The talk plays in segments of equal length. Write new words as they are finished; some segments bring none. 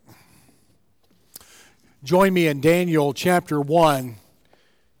Join me in Daniel chapter 1.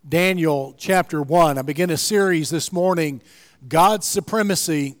 Daniel chapter 1. I begin a series this morning, God's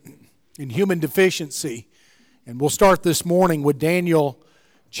Supremacy in Human Deficiency. And we'll start this morning with Daniel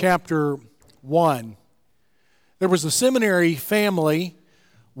chapter 1. There was a seminary family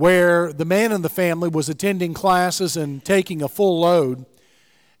where the man in the family was attending classes and taking a full load.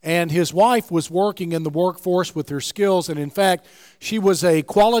 And his wife was working in the workforce with her skills, and in fact, she was a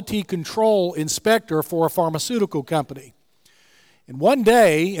quality control inspector for a pharmaceutical company. And one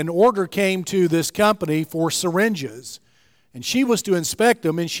day, an order came to this company for syringes, and she was to inspect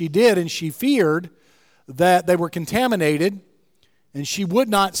them, and she did, and she feared that they were contaminated, and she would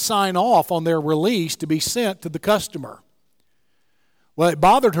not sign off on their release to be sent to the customer. Well, it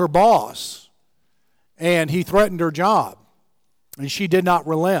bothered her boss, and he threatened her job. And she did not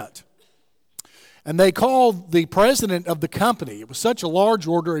relent. And they called the president of the company. It was such a large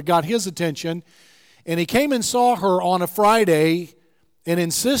order, it got his attention. And he came and saw her on a Friday and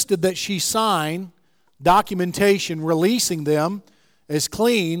insisted that she sign documentation releasing them as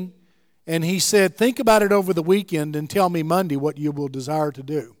clean. And he said, think about it over the weekend and tell me Monday what you will desire to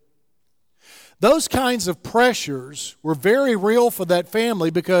do. Those kinds of pressures were very real for that family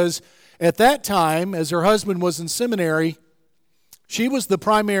because at that time, as her husband was in seminary, she was the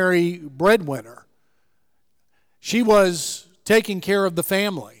primary breadwinner. She was taking care of the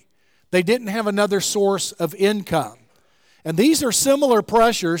family. They didn't have another source of income. And these are similar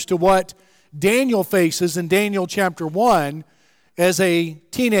pressures to what Daniel faces in Daniel chapter 1 as a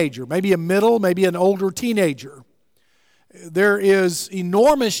teenager, maybe a middle, maybe an older teenager. There is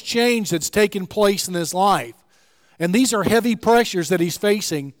enormous change that's taken place in his life. And these are heavy pressures that he's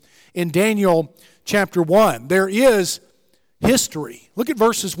facing in Daniel chapter 1. There is history. Look at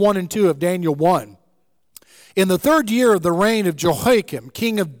verses 1 and 2 of Daniel 1. In the third year of the reign of Jehoiakim,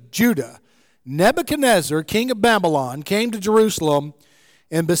 king of Judah, Nebuchadnezzar, king of Babylon, came to Jerusalem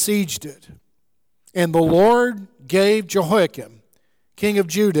and besieged it. And the Lord gave Jehoiakim, king of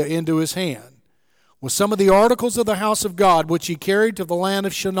Judah, into his hand, with some of the articles of the house of God, which he carried to the land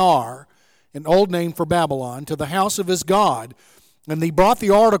of Shinar, an old name for Babylon, to the house of his God. And he brought the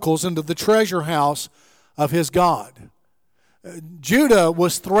articles into the treasure house of his God. Judah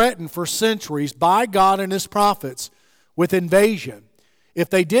was threatened for centuries by God and his prophets with invasion if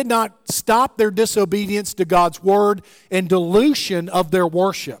they did not stop their disobedience to God's word and dilution of their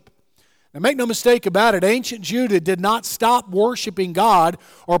worship. Now make no mistake about it, ancient Judah did not stop worshiping God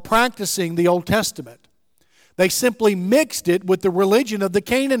or practicing the Old Testament. They simply mixed it with the religion of the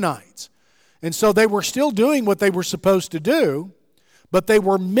Canaanites. And so they were still doing what they were supposed to do, but they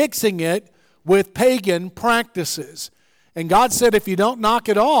were mixing it with pagan practices. And God said, if you don't knock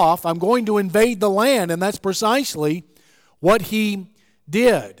it off, I'm going to invade the land. And that's precisely what he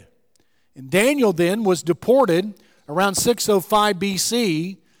did. And Daniel then was deported around 605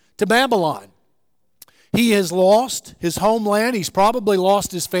 BC to Babylon. He has lost his homeland. He's probably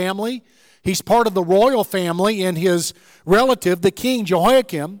lost his family. He's part of the royal family, and his relative, the king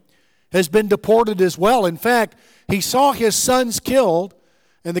Jehoiakim, has been deported as well. In fact, he saw his sons killed,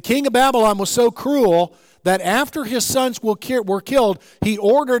 and the king of Babylon was so cruel that after his sons were killed, he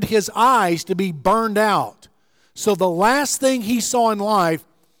ordered his eyes to be burned out. So the last thing he saw in life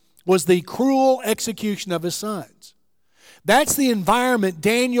was the cruel execution of his sons. That's the environment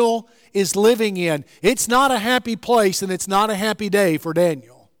Daniel is living in. It's not a happy place, and it's not a happy day for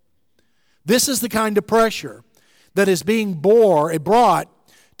Daniel. This is the kind of pressure that is being brought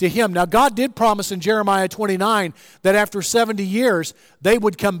to him. Now, God did promise in Jeremiah 29 that after 70 years, they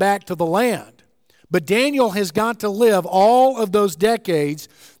would come back to the land. But Daniel has got to live all of those decades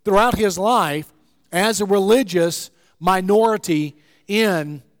throughout his life as a religious minority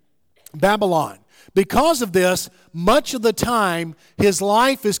in Babylon. Because of this, much of the time, his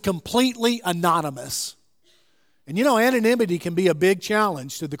life is completely anonymous. And you know, anonymity can be a big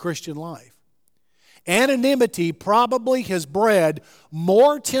challenge to the Christian life. Anonymity probably has bred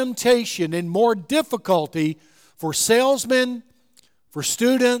more temptation and more difficulty for salesmen, for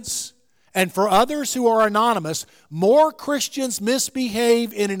students, and for others who are anonymous. More Christians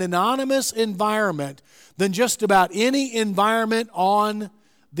misbehave in an anonymous environment than just about any environment on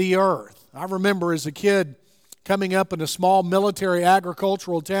the earth. I remember as a kid coming up in a small military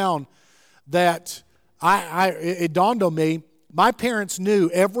agricultural town that it dawned on me, my parents knew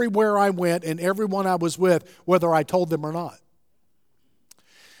everywhere I went and everyone I was with, whether I told them or not.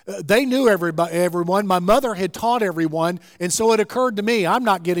 They knew everyone. My mother had taught everyone, and so it occurred to me, I'm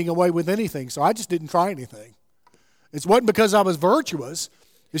not getting away with anything, so I just didn't try anything. It wasn't because I was virtuous.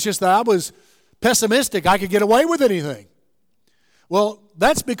 It's just that I was pessimistic I could get away with anything. Well,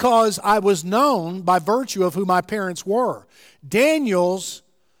 that's because I was known by virtue of who my parents were. Daniel's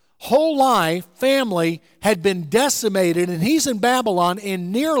whole life, family, had been decimated, and he's in Babylon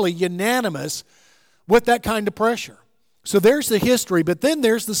and nearly unanimous with that kind of pressure. So there's the history, but then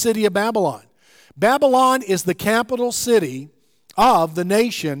there's the city of Babylon. Babylon is the capital city of the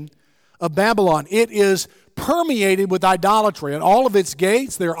nation of Babylon. It is permeated with idolatry. At all of its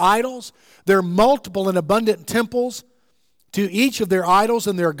gates, there are idols. There are multiple and abundant temples to each of their idols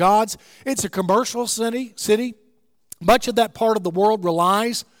and their gods. It's a commercial city. Much of that part of the world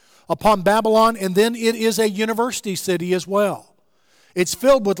relies upon Babylon, and then it is a university city as well. It's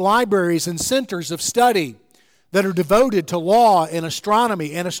filled with libraries and centers of study that are devoted to law and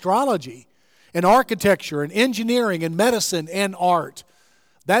astronomy and astrology and architecture and engineering and medicine and art.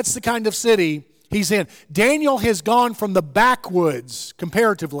 That's the kind of city he's in. Daniel has gone from the backwoods,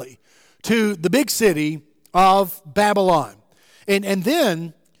 comparatively, to the big city of Babylon. And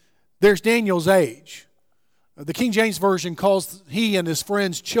then there's Daniel's age. The King James Version calls he and his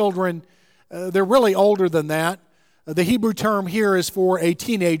friends children. They're really older than that. The Hebrew term here is for a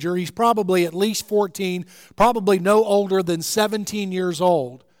teenager. He's probably at least 14, probably no older than 17 years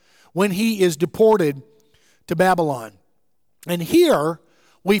old when he is deported to Babylon. And here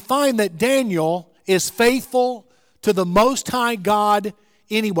we find that Daniel is faithful to the Most High God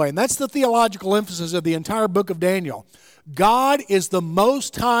anyway. And that's the theological emphasis of the entire book of Daniel. God is the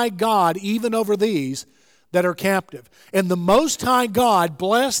Most High God even over these that are captive. And the Most High God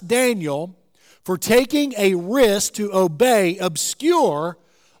blessed Daniel for taking a risk to obey obscure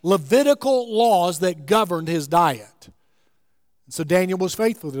Levitical laws that governed his diet. So Daniel was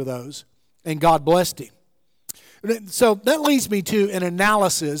faithful to those, and God blessed him. So that leads me to an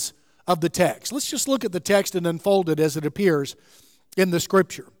analysis of the text. Let's just look at the text and unfold it as it appears in the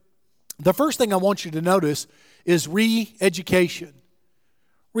Scripture. The first thing I want you to notice is re-education.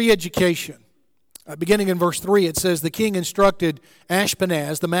 Re-education. Beginning in verse 3, it says, the king instructed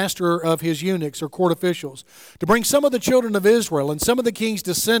Ashpenaz, the master of his eunuchs or court officials, to bring some of the children of Israel and some of the king's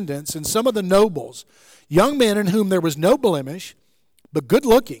descendants and some of the nobles, young men in whom there was no blemish, but good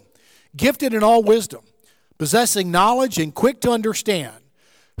looking, gifted in all wisdom, possessing knowledge and quick to understand,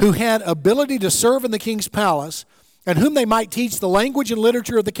 who had ability to serve in the king's palace, and whom they might teach the language and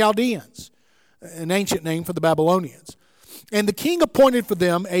literature of the Chaldeans, an ancient name for the Babylonians. And the king appointed for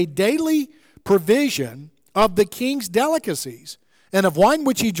them a daily provision of the king's delicacies and of wine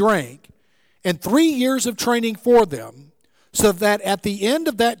which he drank, and 3 years of training for them, so that at the end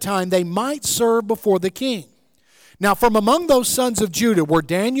of that time they might serve before the king. Now from among those sons of Judah were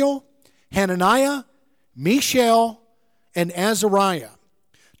Daniel, Hananiah, Mishael, and Azariah.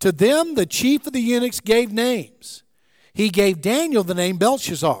 To them the chief of the eunuchs gave names. He gave Daniel the name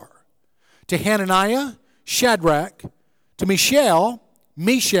Belshazzar, to Hananiah, Shadrach, to Mishael,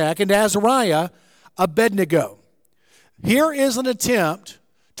 Meshach, and Azariah, Abednego. Here is an attempt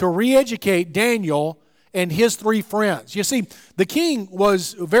to re-educate Daniel and his three friends. You see, the king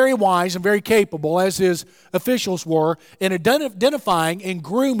was very wise and very capable, as his officials were, in identifying and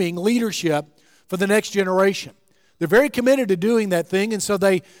grooming leadership for the next generation. They're very committed to doing that thing, and so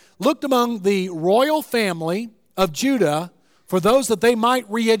they looked among the royal family of Judah for those that they might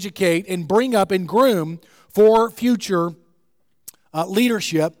re-educate and bring up and groom for future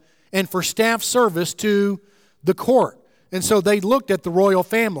leadership and for staff service to the court. And so they looked at the royal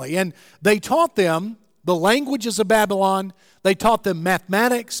family, and they taught them the languages of Babylon. They taught them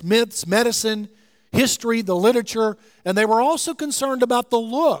mathematics, myths, medicine, history, the literature, and they were also concerned about the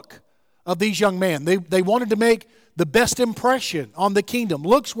look of these young men. They wanted to make the best impression on the kingdom.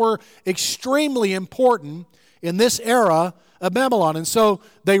 Looks were extremely important in this era of Babylon, and so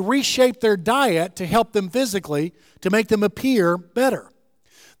they reshaped their diet to help them physically, to make them appear better.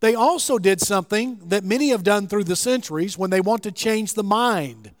 They also did something that many have done through the centuries when they want to change the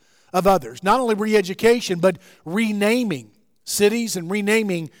mind of others. Not only re-education, but renaming cities and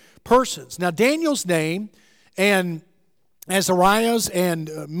renaming persons. Now, Daniel's name and Azariah's and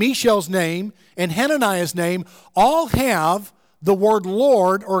Mishael's name and Hananiah's name all have the word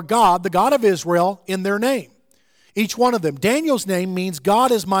Lord or God, the God of Israel, in their name. Each one of them. Daniel's name means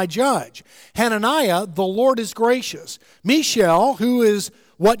God is my judge. Hananiah, the Lord is gracious. Mishael, who is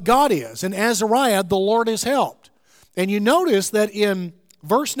what God is. And Azariah, the Lord has helped. And you notice that in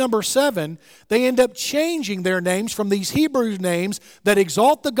verse number 7, they end up changing their names from these Hebrew names that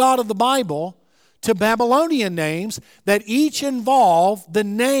exalt the God of the Bible to Babylonian names that each involve the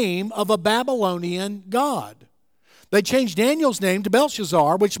name of a Babylonian god. They changed Daniel's name to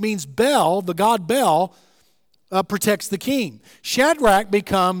Belshazzar, which means Bel, the god Bel, protects the king. Hananiah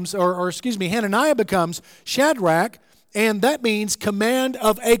becomes Shadrach, and that means command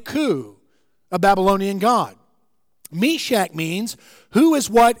of Aku, a Babylonian god. Meshach means who is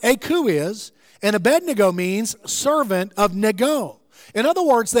what Aku is, and Abednego means servant of Nego. In other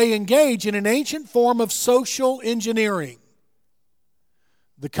words, they engage in an ancient form of social engineering.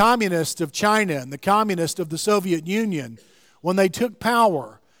 The communists of China and the communists of the Soviet Union, when they took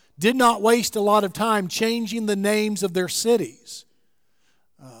power, did not waste a lot of time changing the names of their cities.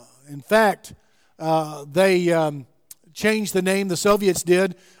 In fact, they changed the name, the Soviets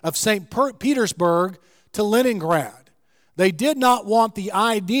did, of St. Petersburg to Leningrad. They did not want the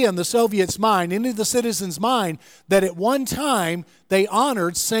idea in the Soviets' mind, any of the citizens' mind, that at one time they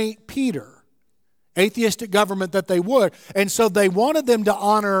honored St. Peter, atheistic government that they would. And so they wanted them to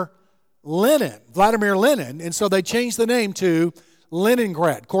honor Lenin, Vladimir Lenin, and so they changed the name to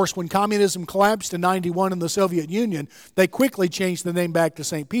Leningrad. Of course, when communism collapsed in 91 in the Soviet Union, they quickly changed the name back to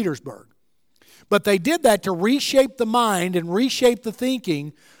St. Petersburg. But they did that to reshape the mind and reshape the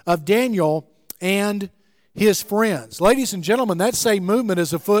thinking of Daniel and his friends. Ladies and gentlemen, that same movement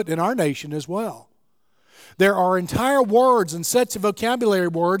is afoot in our nation as well. There are entire words and sets of vocabulary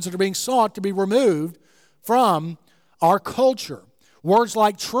words that are being sought to be removed from our culture. Words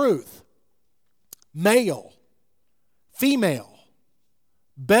like truth, male, female,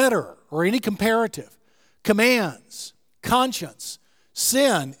 better, or any comparative, commands, conscience,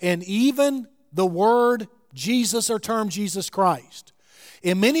 sin, and even the word Jesus or term Jesus Christ.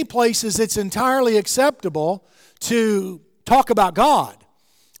 In many places, it's entirely acceptable to talk about God.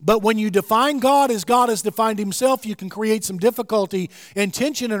 But when you define God as defined himself, you can create some difficulty and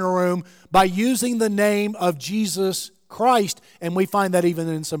tension in a room by using the name of Jesus Christ, and we find that even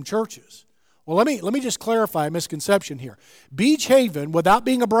in some churches. Well, let me just clarify a misconception here. Beach Haven, without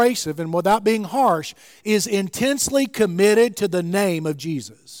being abrasive and without being harsh, is intensely committed to the name of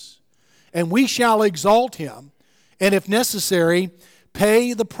Jesus. And we shall exalt him, and if necessary,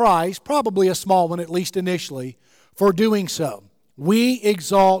 pay the price, probably a small one at least initially, for doing so. We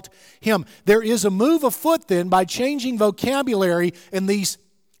exalt him. There is a move afoot then by changing vocabulary and these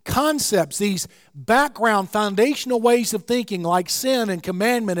concepts, these background foundational ways of thinking like sin and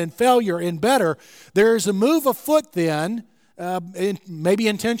commandment and failure and better. There is a move afoot then, maybe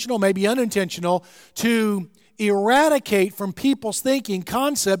intentional, maybe unintentional, to eradicate from people's thinking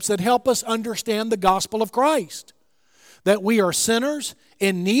concepts that help us understand the gospel of Christ. That we are sinners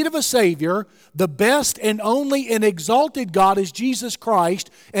in need of a Savior. The best and only and exalted God is Jesus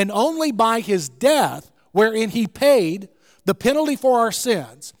Christ, and only by his death, wherein he paid the penalty for our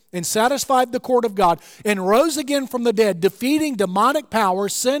sins and satisfied the court of God and rose again from the dead, defeating demonic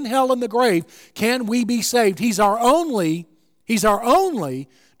powers, sin, hell, and the grave, can we be saved. He's our only,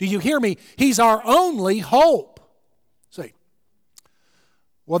 do you hear me? He's our only hope. See,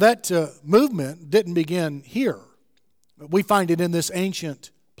 well, that movement didn't begin here. We find it in this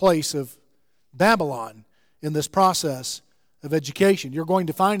ancient place of Babylon in this process of education. You're going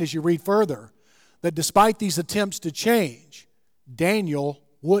to find as you read further that despite these attempts to change, Daniel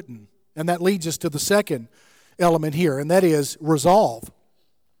wouldn't. And that leads us to the second element here, and that is resolve.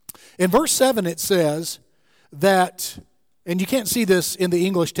 In verse 7 it says that, and you can't see this in the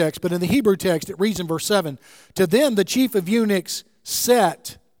English text, but in the Hebrew text it reads in verse 7, to them the chief of eunuchs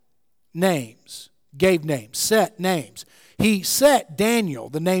set names, gave names, set names. He set Daniel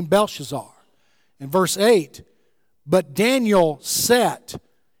the name Belshazzar. In verse 8, but Daniel set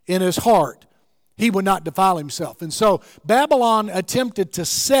in his heart he would not defile himself. And so Babylon attempted to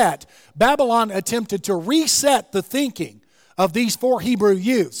reset the thinking of these four Hebrew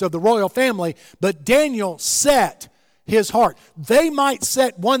youths of the royal family, but Daniel set his heart. They might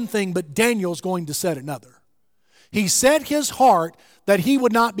set one thing, but Daniel's going to set another. He set his heart that he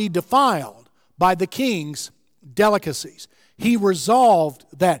would not be defiled by the king's delicacies. He resolved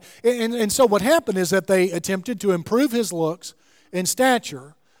that. And so what happened is that they attempted to improve his looks and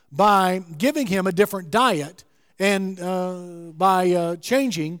stature by giving him a different diet and by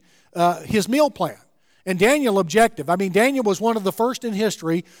changing his meal plan. And Daniel objected. Daniel was one of the first in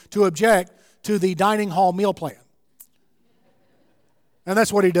history to object to the dining hall meal plan. And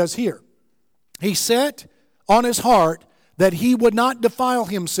that's what he does here. He set on his heart that he would not defile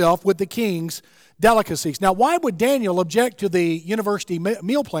himself with the king's delicacies. Now, why would Daniel object to the university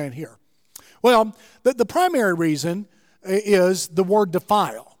meal plan here? Well, the primary reason is the word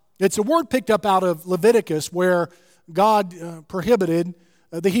defile. It's a word picked up out of Leviticus where God prohibited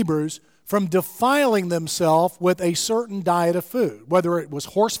the Hebrews from defiling themselves with a certain diet of food, whether it was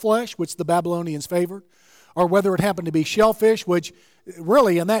horse flesh, which the Babylonians favored, or whether it happened to be shellfish, which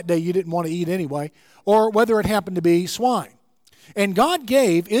really in that day you didn't want to eat anyway, or whether it happened to be swine. And God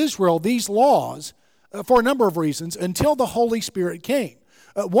gave Israel these laws for a number of reasons until the Holy Spirit came.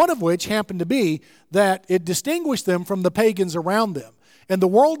 One of which happened to be that it distinguished them from the pagans around them. And the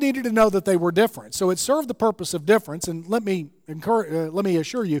world needed to know that they were different. So it served the purpose of difference. And let me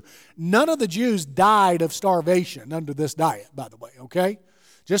assure you, none of the Jews died of starvation under this diet, by the way, okay?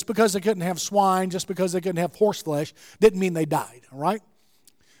 Just because they couldn't have swine, just because they couldn't have horse flesh, didn't mean they died, all right?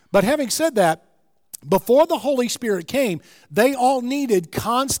 But having said that, before the Holy Spirit came, they all needed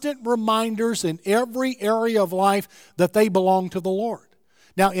constant reminders in every area of life that they belonged to the Lord.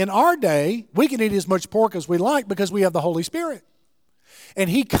 Now, in our day, we can eat as much pork as we like because we have the Holy Spirit. And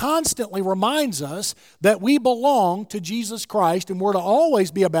He constantly reminds us that we belong to Jesus Christ, and we're to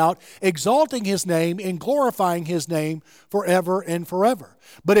always be about exalting His name and glorifying His name forever and forever.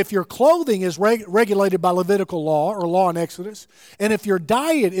 But if your clothing is regulated by Levitical law or law in Exodus, and if your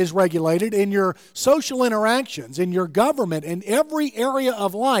diet is regulated and your social interactions and your government and every area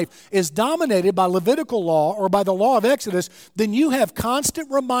of life is dominated by Levitical law or by the law of Exodus, then you have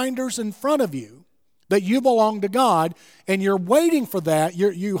constant reminders in front of you that you belong to God, and you're waiting for that.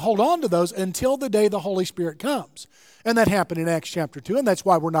 You hold on to those until the day the Holy Spirit comes. And that happened in Acts chapter 2, and that's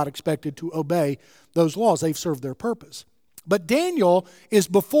why we're not expected to obey those laws. They've served their purpose. But Daniel is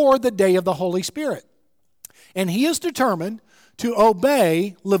before the day of the Holy Spirit, and he is determined to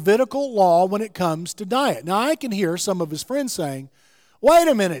obey Levitical law when it comes to diet. Now, I can hear some of his friends saying, wait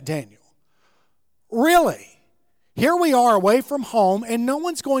a minute, Daniel, really? Here we are away from home, and no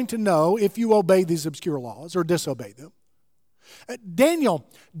one's going to know if you obey these obscure laws or disobey them. Daniel,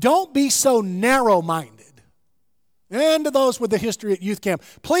 don't be so narrow-minded. And to those with the history at youth camp,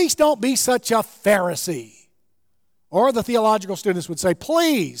 please don't be such a Pharisee. Or the theological students would say,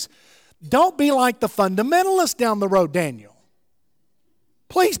 please, don't be like the fundamentalists down the road, Daniel.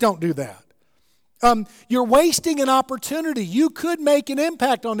 Please don't do that. You're wasting an opportunity. You could make an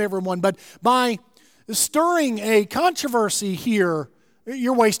impact on everyone, but by stirring a controversy here,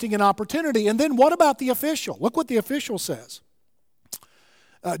 you're wasting an opportunity. And then what about the official? Look what the official says.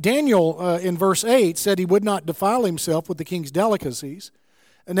 Daniel, in verse 8, said he would not defile himself with the king's delicacies.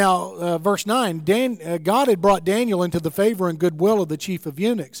 Now, verse 9, God had brought Daniel into the favor and goodwill of the chief of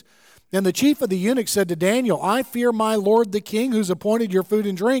eunuchs. And the chief of the eunuchs said to Daniel, I fear my lord the king, who's appointed your food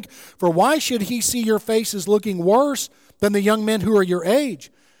and drink, for why should he see your faces looking worse than the young men who are your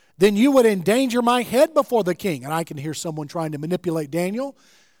age? Then you would endanger my head before the king. And I can hear someone trying to manipulate Daniel,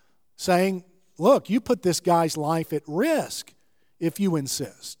 saying, look, you put this guy's life at risk if you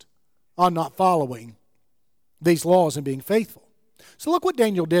insist on not following these laws and being faithful. So look what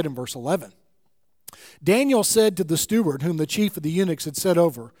Daniel did in verse 11. Daniel said to the steward, whom the chief of the eunuchs had set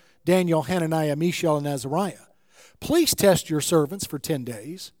over, Daniel, Hananiah, Mishael, and Azariah, please test your servants for 10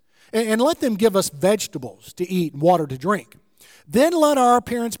 days, and let them give us vegetables to eat and water to drink. Then let our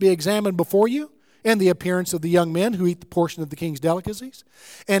appearance be examined before you, and the appearance of the young men who eat the portion of the king's delicacies.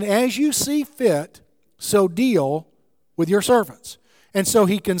 And as you see fit, so deal with your servants. And so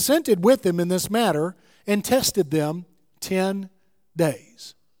he consented with them in this matter and tested them 10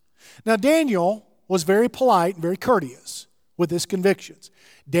 days. Now Daniel was very polite and very courteous with his convictions.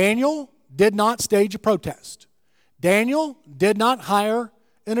 Daniel did not stage a protest. Daniel did not hire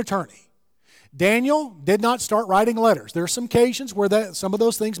an attorney. Daniel did not start writing letters. There are some occasions where some of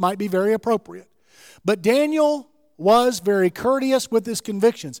those things might be very appropriate. But Daniel was very courteous with his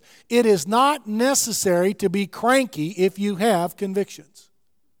convictions. It is not necessary to be cranky if you have convictions.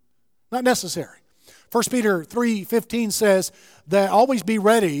 Not necessary. 1 Peter 3:15 says that always be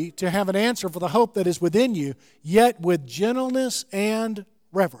ready to have an answer for the hope that is within you, yet with gentleness and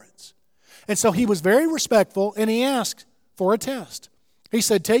reverence. And so he was very respectful, and he asked for a test. He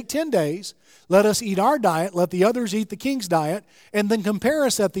said, take 10 days, let us eat our diet, let the others eat the king's diet, and then compare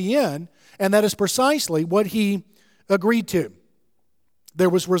us at the end. And that is precisely what he agreed to. There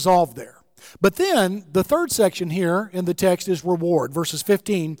was resolve there. But then the third section here in the text is reward, verses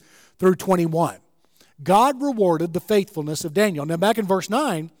 15 through 21. God rewarded the faithfulness of Daniel. Now back in verse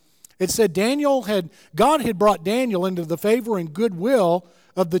 9, it said God had brought Daniel into the favor and goodwill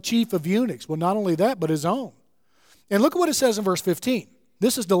of the chief of eunuchs. Well, not only that, but his own. And look at what it says in verse 15.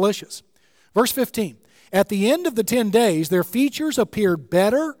 This is delicious. Verse 15, at the end of the 10 days, their features appeared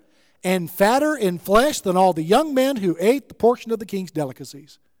better and fatter in flesh than all the young men who ate the portion of the king's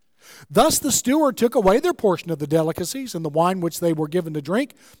delicacies. Thus the steward took away their portion of the delicacies and the wine which they were given to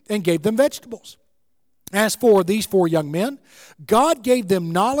drink and gave them vegetables. As for these 4 young men, God gave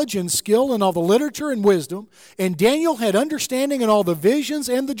them knowledge and skill in all the literature and wisdom, and Daniel had understanding in all the visions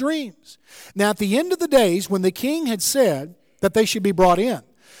and the dreams. Now at the end of the days, when the king had said that they should be brought in,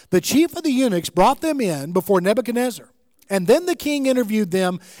 the chief of the eunuchs brought them in before Nebuchadnezzar. And then the king interviewed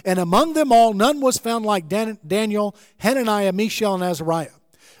them, and among them all none was found like Daniel, Hananiah, Mishael, and Azariah.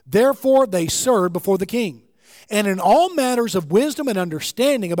 Therefore they served before the king. And in all matters of wisdom and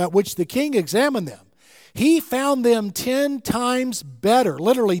understanding about which the king examined them, he found them 10 times better,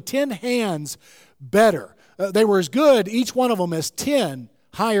 literally 10 hands better. They were as good, each one of them, as 10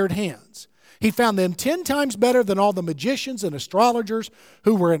 hired hands. He found them 10 times better than all the magicians and astrologers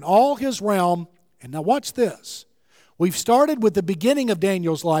who were in all his realm. And now watch this. We've started with the beginning of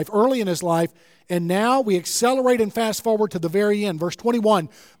Daniel's life, early in his life, and now we accelerate and fast forward to the very end. Verse 21,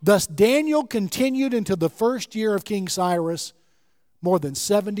 thus Daniel continued into the first year of King Cyrus, more than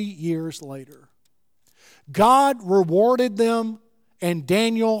 70 years later. God rewarded them and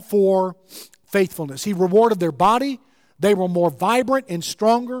Daniel for faithfulness. He rewarded their body. They were more vibrant and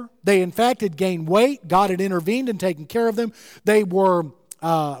stronger. They, in fact, had gained weight. God had intervened and taken care of them. They were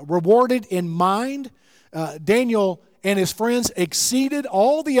rewarded in mind. Daniel and his friends exceeded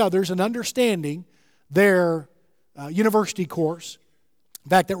all the others in understanding their university course. In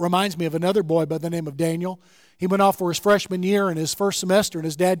fact, that reminds me of another boy by the name of Daniel. He went off for his freshman year in his first semester, and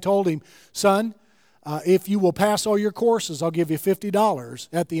his dad told him, son, if you will pass all your courses, I'll give you $50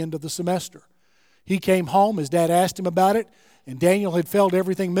 at the end of the semester. He came home, his dad asked him about it, and Daniel had failed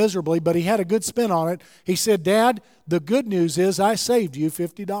everything miserably, but he had a good spin on it. He said, Dad, the good news is I saved you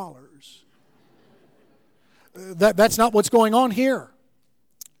 $50. That's not what's going on here.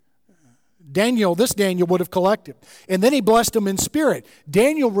 This Daniel would have collected. And then he blessed them in spirit.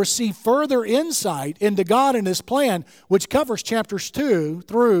 Daniel received further insight into God and his plan, which covers chapters 2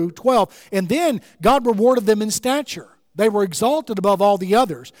 through 12. And then God rewarded them in stature. They were exalted above all the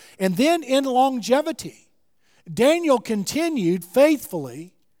others. And then in longevity, Daniel continued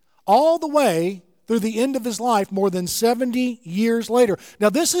faithfully all the way through the end of his life, more than 70 years later. Now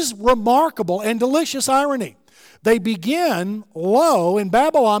this is remarkable and delicious irony. They begin low and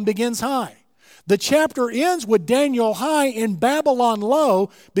Babylon begins high. The chapter ends with Daniel high and Babylon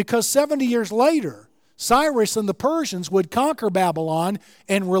low because 70 years later, Cyrus and the Persians would conquer Babylon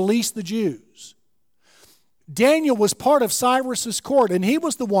and release the Jews. Daniel was part of Cyrus's court, and he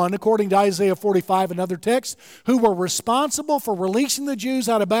was the one, according to Isaiah 45 and other texts, who were responsible for releasing the Jews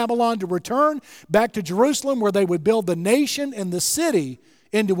out of Babylon to return back to Jerusalem, where they would build the nation and the city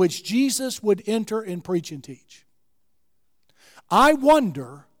into which Jesus would enter and preach and teach. I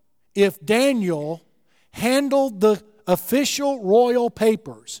wonder if Daniel handled the official royal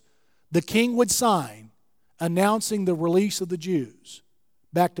papers the king would sign announcing the release of the Jews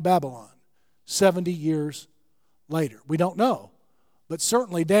back to Babylon 70 years later. We don't know, but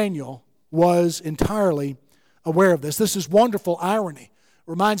certainly Daniel was entirely aware of this. This is wonderful irony.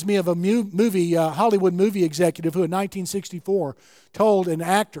 Reminds me of a Hollywood movie executive who in 1964 told an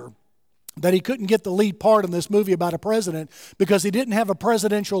actor that he couldn't get the lead part in this movie about a president because he didn't have a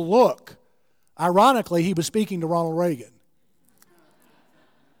presidential look. Ironically, he was speaking to Ronald Reagan.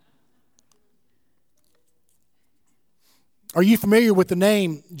 Are you familiar with the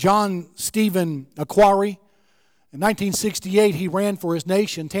name John Stephen Akhwari? In 1968, he ran for his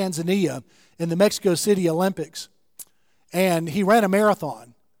nation, Tanzania, in the Mexico City Olympics. And he ran a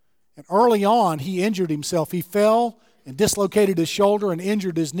marathon. And early on, he injured himself. He fell and dislocated his shoulder and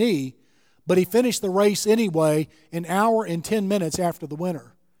injured his knee. But he finished the race anyway, an hour and 10 minutes after the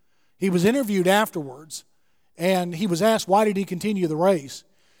winner. He was interviewed afterwards, and he was asked, why did he continue the race?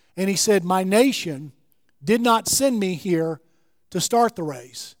 And he said, my nation did not send me here to start the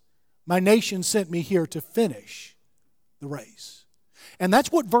race. My nation sent me here to finish the race. And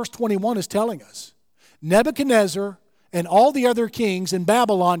that's what verse 21 is telling us. Nebuchadnezzar and all the other kings in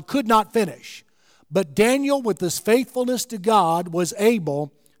Babylon could not finish. But Daniel, with his faithfulness to God, was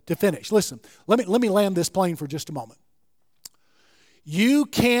able to finish. Listen, let me land this plane for just a moment. You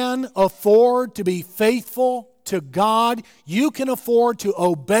can afford to be faithful to God. You can afford to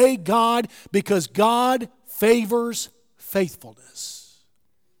obey God because God favors faithfulness.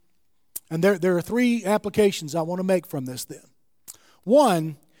 And there are three applications I want to make from this then.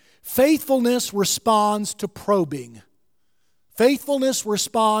 One, faithfulness responds to probing. Faithfulness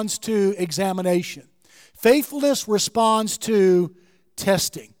responds to examination. Faithfulness responds to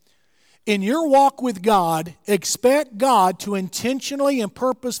testing. In your walk with God, expect God to intentionally and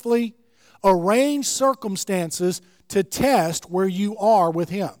purposefully arrange circumstances to test where you are with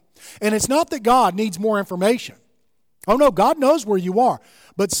Him. And it's not that God needs more information. Oh no, God knows where you are.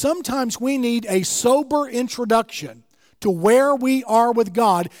 But sometimes we need a sober introduction to where we are with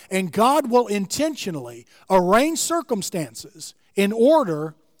God, and God will intentionally arrange circumstances in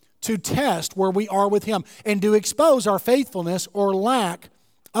order to test where we are with Him and to expose our faithfulness or lack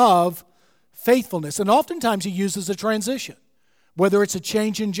of faithfulness. And oftentimes he uses a transition, whether it's a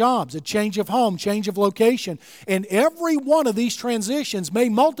change in jobs, a change of home, change of location. And every one of these transitions may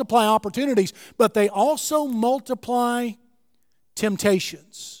multiply opportunities, but they also multiply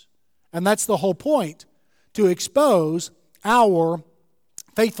temptations. And that's the whole point, to expose our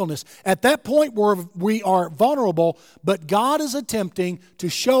faithfulness. At that point where we are vulnerable, but God is attempting to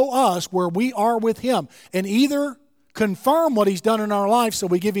show us where we are with Him and either confirm what He's done in our life so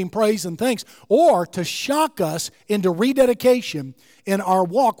we give Him praise and thanks, or to shock us into rededication in our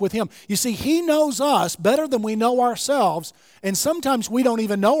walk with Him. You see, He knows us better than we know ourselves, and sometimes we don't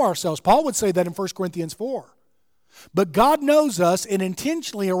even know ourselves. Paul would say that in 1 Corinthians 4. But God knows us and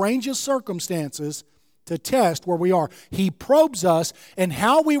intentionally arranges circumstances to test where we are. He probes us, and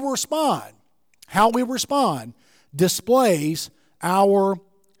how we respond displays our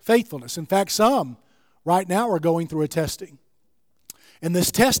faithfulness. In fact, some right now are going through a testing. And this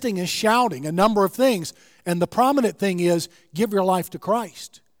testing is shouting a number of things. And the prominent thing is, give your life to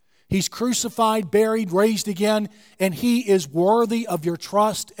Christ. He's crucified, buried, raised again, and He is worthy of your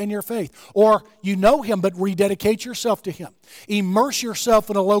trust and your faith. Or you know Him, but rededicate yourself to Him. Immerse yourself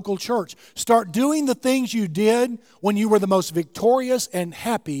in a local church. Start doing the things you did when you were the most victorious and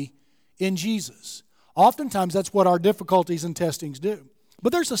happy in Jesus. Oftentimes, that's what our difficulties and testings do.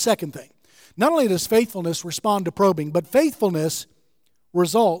 But there's a second thing. Not only does faithfulness respond to probing, but faithfulness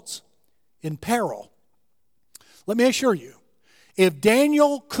results in peril. Let me assure you, if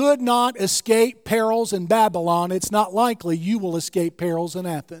Daniel could not escape perils in Babylon, it's not likely you will escape perils in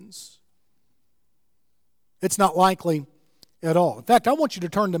Athens. It's not likely at all. In fact, I want you to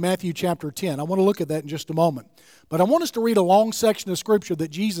turn to Matthew chapter 10. I want to look at that in just a moment. But I want us to read a long section of Scripture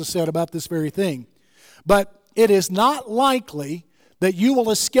that Jesus said about this very thing. But it is not likely that you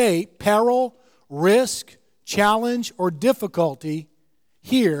will escape peril, risk, challenge, or difficulty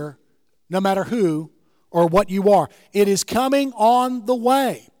here, no matter who or what you are. It is coming on the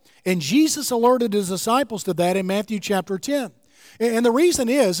way. And Jesus alerted His disciples to that in Matthew chapter 10. And the reason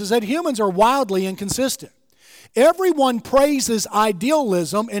is that humans are wildly inconsistent. Everyone praises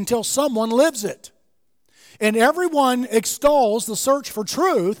idealism until someone lives it. And everyone extols the search for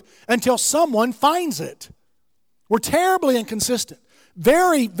truth until someone finds it. We're terribly inconsistent.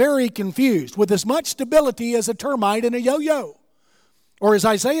 Very, very confused, with as much stability as a termite in a yo-yo. Or as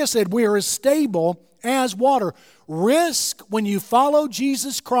Isaiah said, we are as stable as water. Risk when you follow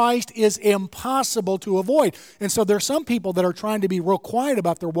Jesus Christ is impossible to avoid. And so there are some people that are trying to be real quiet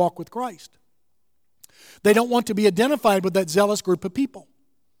about their walk with Christ. They don't want to be identified with that zealous group of people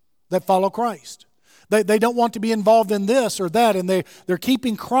that follow Christ. They don't want to be involved in this or that, and they're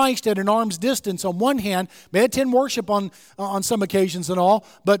keeping Christ at an arm's distance on one hand. May attend worship on some occasions and all,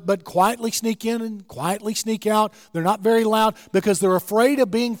 but quietly sneak in and quietly sneak out. They're not very loud because they're afraid of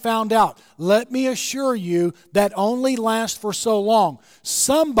being found out. Let me assure you that only lasts for so long.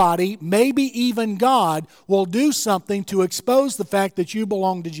 Somebody, maybe even God, will do something to expose the fact that you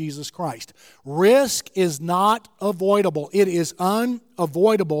belong to Jesus Christ. Risk is not avoidable. It is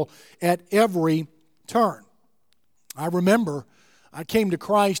unavoidable at every turn. I remember I came to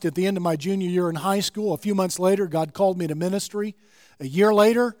Christ at the end of my junior year in high school. A few months later, God called me to ministry. A year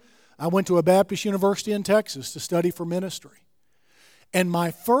later, I went to a Baptist university in Texas to study for ministry. And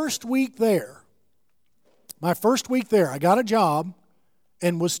my first week there, I got a job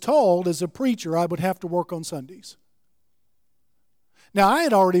and was told as a preacher I would have to work on Sundays. Now, I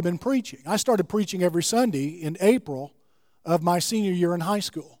had already been preaching. I started preaching every Sunday in April of my senior year in high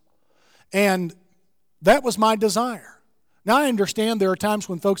school. And that was my desire. Now, I understand there are times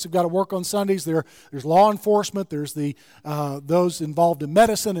when folks have got to work on Sundays. There's law enforcement, there's those involved in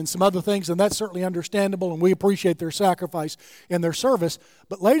medicine and some other things, and that's certainly understandable, and we appreciate their sacrifice and their service.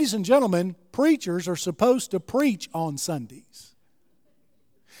 But ladies and gentlemen, preachers are supposed to preach on Sundays.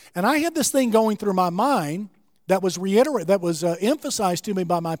 And I had this thing going through my mind that was emphasized to me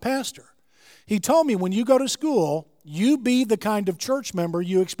by my pastor. He told me, when you go to school, you be the kind of church member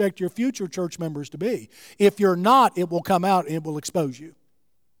you expect your future church members to be. If you're not, it will come out and it will expose you.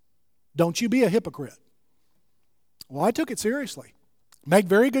 Don't you be a hypocrite. Well, I took it seriously. Made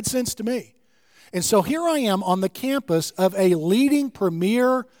very good sense to me. And so here I am on the campus of a leading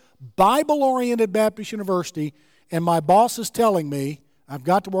premier Bible-oriented Baptist university, and my boss is telling me I've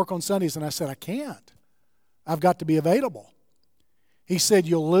got to work on Sundays. And I said, I can't. I've got to be available. He said,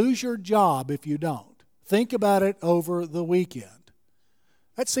 you'll lose your job if you don't. Think about it over the weekend.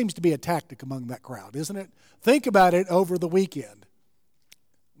 That seems to be a tactic among that crowd, isn't it? Think about it over the weekend.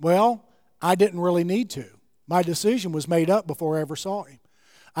 Well, I didn't really need to. My decision was made up before I ever saw him.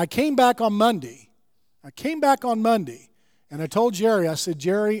 I came back on Monday, And I told Jerry, I said,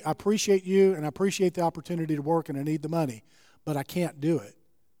 Jerry, I appreciate you and I appreciate the opportunity to work and I need the money, but I can't do it.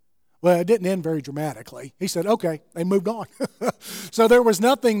 Well, it didn't end very dramatically. He said, okay, they moved on. So there was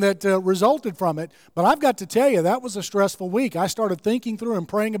nothing that resulted from it. But I've got to tell you, that was a stressful week. I started thinking through and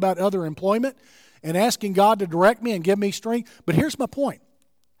praying about other employment and asking God to direct me and give me strength. But here's my point.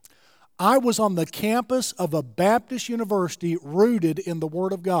 I was on the campus of a Baptist university rooted in the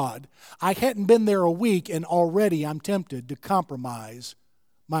Word of God. I hadn't been there a week, and already I'm tempted to compromise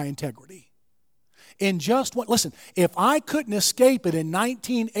my integrity. In just what, listen, if I couldn't escape it in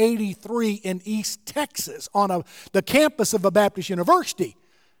 1983 in East Texas on the campus of a Baptist university,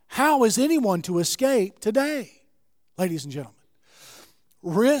 how is anyone to escape today? Ladies and gentlemen,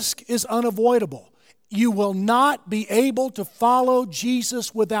 risk is unavoidable. You will not be able to follow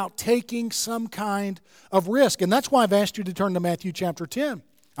Jesus without taking some kind of risk. And that's why I've asked you to turn to Matthew chapter 10.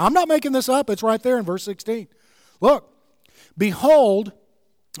 I'm not making this up. It's right there in verse 16. Look, behold,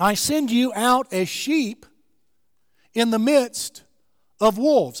 I send you out as sheep in the midst of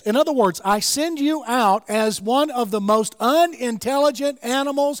wolves. In other words, I send you out as one of the most unintelligent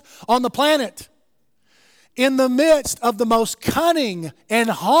animals on the planet, in the midst of the most cunning and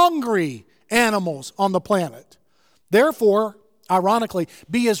hungry animals on the planet. Therefore, ironically,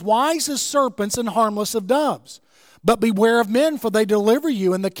 be as wise as serpents and harmless as doves. But beware of men, for they deliver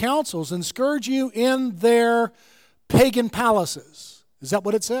you in the councils and scourge you in their pagan palaces. Is that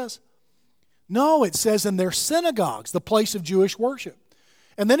what it says? No, it says in their synagogues, the place of Jewish worship.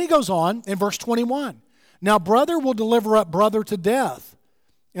 And then he goes on in verse 21. Now brother will deliver up brother to death,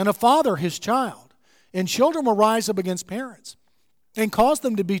 and a father his child. And children will rise up against parents and cause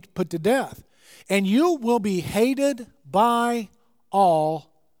them to be put to death. And you will be hated by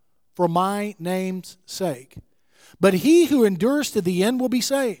all for my name's sake. But he who endures to the end will be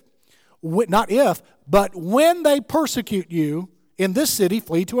saved. Not if, but when they persecute you in this city,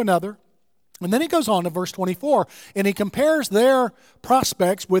 flee to another. And then he goes on to verse 24, and he compares their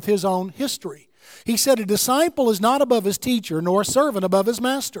prospects with his own history. He said, a disciple is not above his teacher, nor a servant above his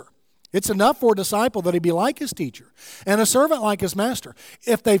master. It's enough for a disciple that he be like his teacher, and a servant like his master.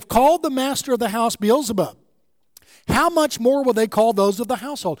 If they've called the master of the house Beelzebub, how much more will they call those of the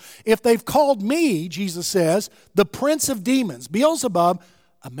household? If they've called me, Jesus says, the prince of demons, Beelzebub,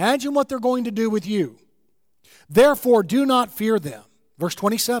 imagine what they're going to do with you. Therefore, do not fear them. Verse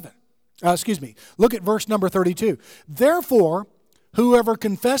 27. Look at verse number 32. Therefore, whoever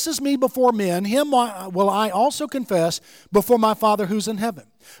confesses me before men, him will I also confess before my Father who's in heaven.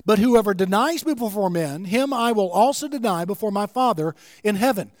 But whoever denies me before men, him I will also deny before my Father in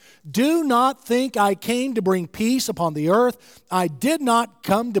heaven. Do not think I came to bring peace upon the earth. I did not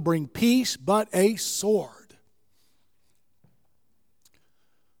come to bring peace, but a sword.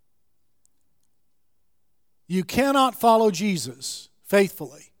 You cannot follow Jesus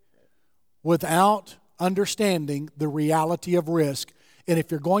faithfully without understanding the reality of risk. And if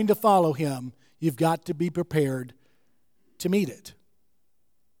you're going to follow him, you've got to be prepared to meet it.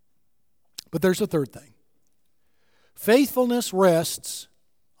 But there's a third thing. Faithfulness rests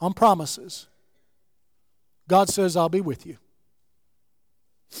on promises. God says, I'll be with you.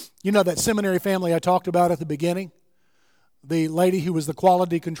 You know that seminary family I talked about at the beginning? The lady who was the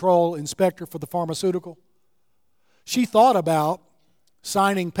quality control inspector for the pharmaceutical? She thought about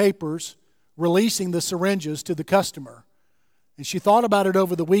signing papers, releasing the syringes to the customer. And she thought about it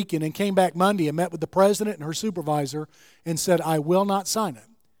over the weekend and came back Monday and met with the president and her supervisor and said, I will not sign it.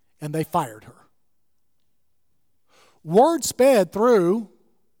 And they fired her. Word sped through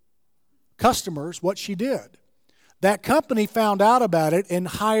customers what she did. That company found out about it and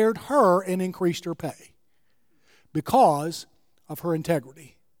hired her and increased her pay because of her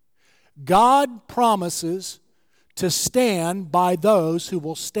integrity. God promises to stand by those who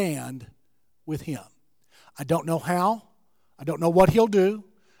will stand with him. I don't know how. I don't know what he'll do.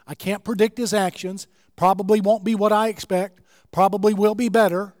 I can't predict his actions. Probably won't be what I expect. Probably will be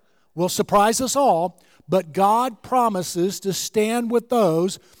better. Will surprise us all. But God promises to stand with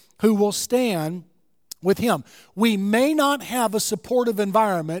those who will stand with him. We may not have a supportive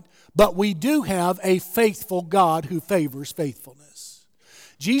environment, but we do have a faithful God who favors faithfulness.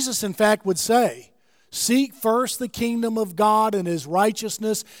 Jesus, in fact, would say, seek first the kingdom of God and his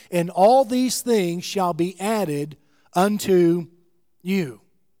righteousness, and all these things shall be added unto you.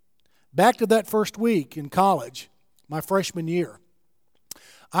 Back to that first week in college, my freshman year.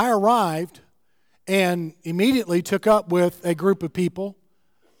 I arrived and immediately took up with a group of people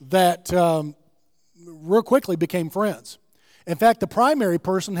that real quickly became friends. In fact, the primary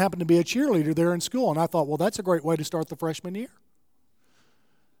person happened to be a cheerleader there in school, and I thought, well, that's a great way to start the freshman year.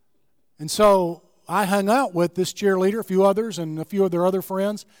 And so I hung out with this cheerleader, a few others, and a few of their other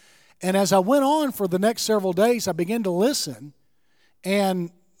friends. And as I went on for the next several days, I began to listen, and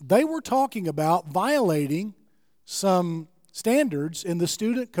they were talking about violating some standards in the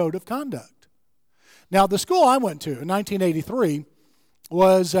Student Code of Conduct. Now, the school I went to in 1983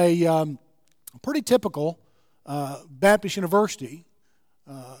 was a pretty typical Baptist university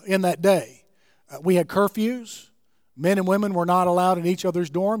in that day. We had curfews. Men and women were not allowed in each other's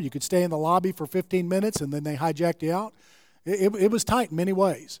dorm. You could stay in the lobby for 15 minutes, and then they hijacked you out. It was tight in many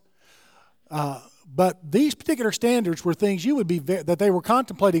ways. But these particular standards were things you would be that they were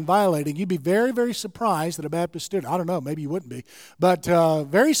contemplating violating. You'd be very, very surprised that a Baptist student, I don't know, maybe you wouldn't be, but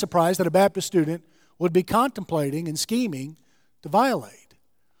very surprised that a Baptist student would be contemplating and scheming to violate.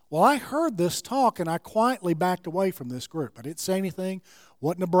 Well, I heard this talk, and I quietly backed away from this group. I didn't say anything,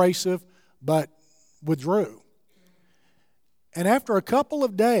 wasn't abrasive, but withdrew. And after a couple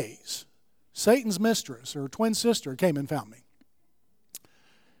of days, Satan's mistress, or twin sister, came and found me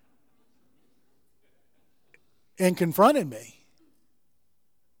and confronted me.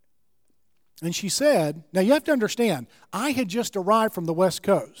 And she said, now you have to understand, I had just arrived from the West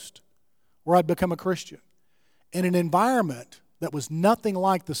Coast where I'd become a Christian in an environment that was nothing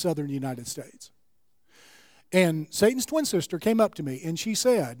like the southern United States. And Satan's twin sister came up to me and she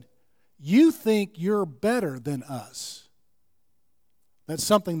said, you think you're better than us. That's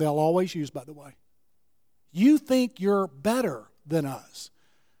something they'll always use, by the way. You think you're better than us.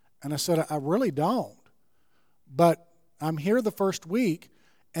 And I said, I really don't. But I'm here the first week,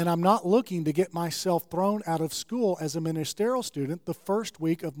 and I'm not looking to get myself thrown out of school as a ministerial student the first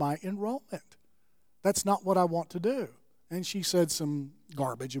week of my enrollment. That's not what I want to do. And she said some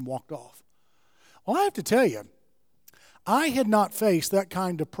garbage and walked off. Well, I have to tell you, I had not faced that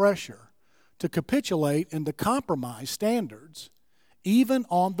kind of pressure to capitulate and to compromise standards even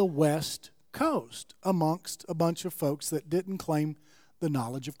on the West Coast amongst a bunch of folks that didn't claim the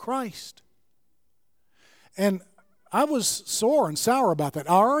knowledge of Christ. And I was sore and sour about that.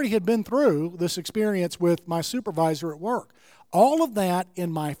 I already had been through this experience with my supervisor at work. All of that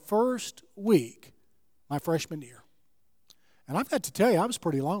in my first week, my freshman year. And I've got to tell you, I was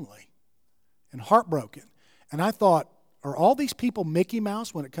pretty lonely and heartbroken. And I thought, are all these people Mickey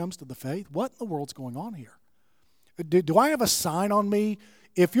Mouse when it comes to the faith? What in the world's going on here? Do I have a sign on me?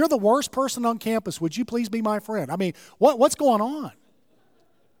 If you're the worst person on campus, would you please be my friend? I mean, what's going on?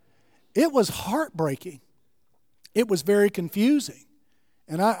 It was heartbreaking. It was very confusing.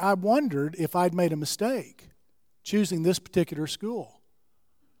 And I wondered if I'd made a mistake choosing this particular school.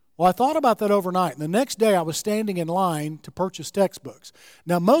 Well, I thought about that overnight. And the next day I was standing in line to purchase textbooks.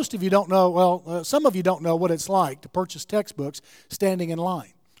 Now, most of you don't know, some of you don't know what it's like to purchase textbooks standing in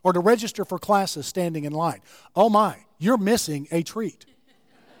line or to register for classes standing in line. Oh my, you're missing a treat.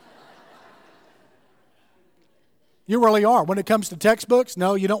 You really are. When it comes to textbooks,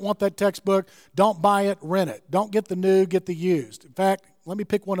 no, you don't want that textbook. Don't buy it, rent it. Don't get the new, get the used. In fact, let me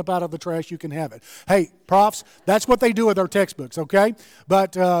pick one up out of the trash. You can have it. Hey, profs, that's what they do with their textbooks, okay?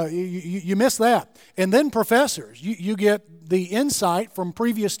 But you miss that. And then professors, you get the insight from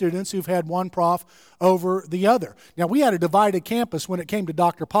previous students who've had one prof over the other. Now, we had a divided campus when it came to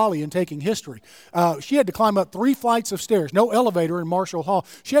Dr. Polly and taking history. She had to climb up 3 flights of stairs, no elevator in Marshall Hall.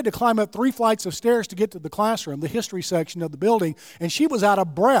 She had to climb up 3 flights of stairs to get to the classroom, the history section of the building, and she was out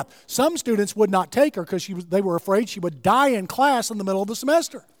of breath. Some students would not take her because they were afraid she would die in class in the middle of the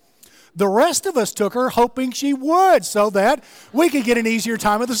semester. The rest of us took her hoping she would so that we could get an easier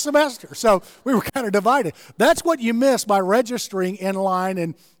time of the semester. So we were kind of divided. That's what you miss by registering in line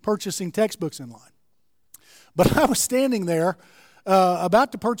and purchasing textbooks in line. But I was standing there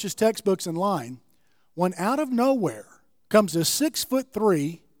about to purchase textbooks in line when out of nowhere comes a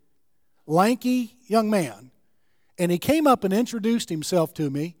 6'3", lanky young man, and he came up and introduced himself to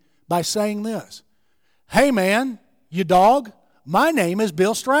me by saying this, "Hey man, you dog, my name is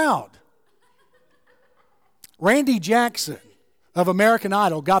Bill Stroud." Randy Jackson of American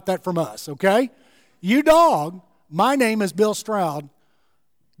Idol got that from us, okay? You dog, my name is Bill Stroud.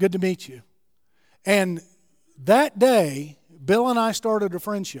 Good to meet you. And that day, Bill and I started a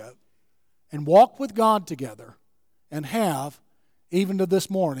friendship and walked with God together and have even to this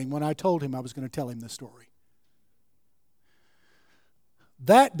morning when I told him I was going to tell him this story.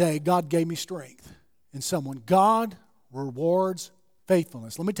 That day, God gave me strength in someone. God rewards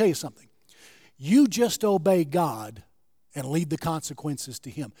faithfulness. Let me tell you something. You just obey God and leave the consequences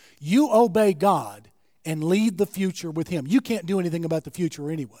to Him. You obey God and lead the future with Him. You can't do anything about the future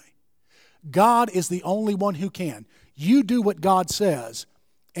anyway. God is the only one who can. You do what God says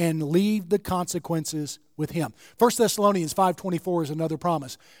and leave the consequences with Him. 1 Thessalonians 5:24 is another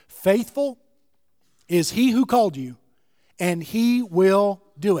promise. Faithful is He who called you, and He will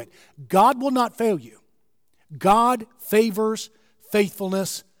do it. God will not fail you. God favors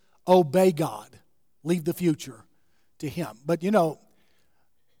faithfulness. Obey God. Leave the future to Him. But you know,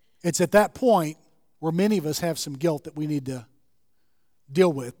 it's at that point where many of us have some guilt that we need to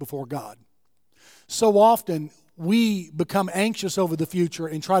deal with before God. So often we become anxious over the future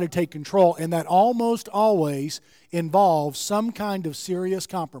and try to take control, and that almost always involves some kind of serious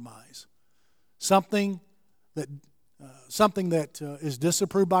compromise. Something that is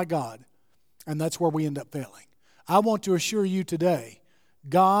disapproved by God, and that's where we end up failing. I want to assure you today,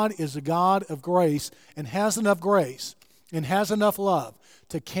 God is a God of grace and has enough grace and has enough love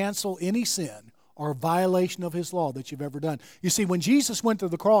to cancel any sin or violation of His law that you've ever done. You see, when Jesus went to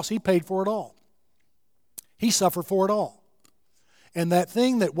the cross, He paid for it all. He suffered for it all. And that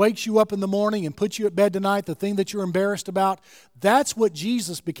thing that wakes you up in the morning and puts you at bed tonight, the thing that you're embarrassed about, that's what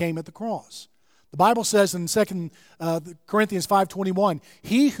Jesus became at the cross. The Bible says in 2 Corinthians 5:21,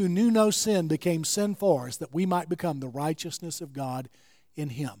 He who knew no sin became sin for us, that we might become the righteousness of God in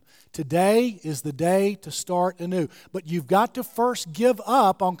Him. Today is the day to start anew. But you've got to first give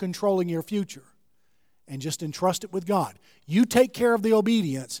up on controlling your future and just entrust it with God. You take care of the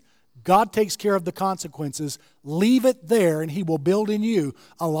obedience. God takes care of the consequences. Leave it there, and He will build in you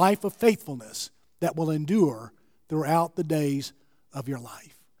a life of faithfulness that will endure throughout the days of your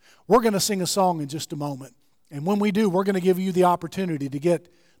life. We're going to sing a song in just a moment. And when we do, we're going to give you the opportunity to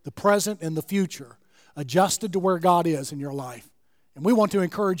get the present and the future adjusted to where God is in your life. And we want to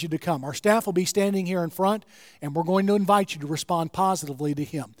encourage you to come. Our staff will be standing here in front, and we're going to invite you to respond positively to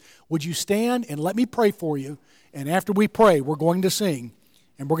Him. Would you stand and let me pray for you? And after we pray, we're going to sing,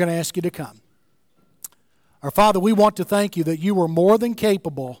 and we're going to ask you to come. Our Father, we want to thank You that You are more than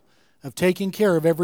capable of taking care of every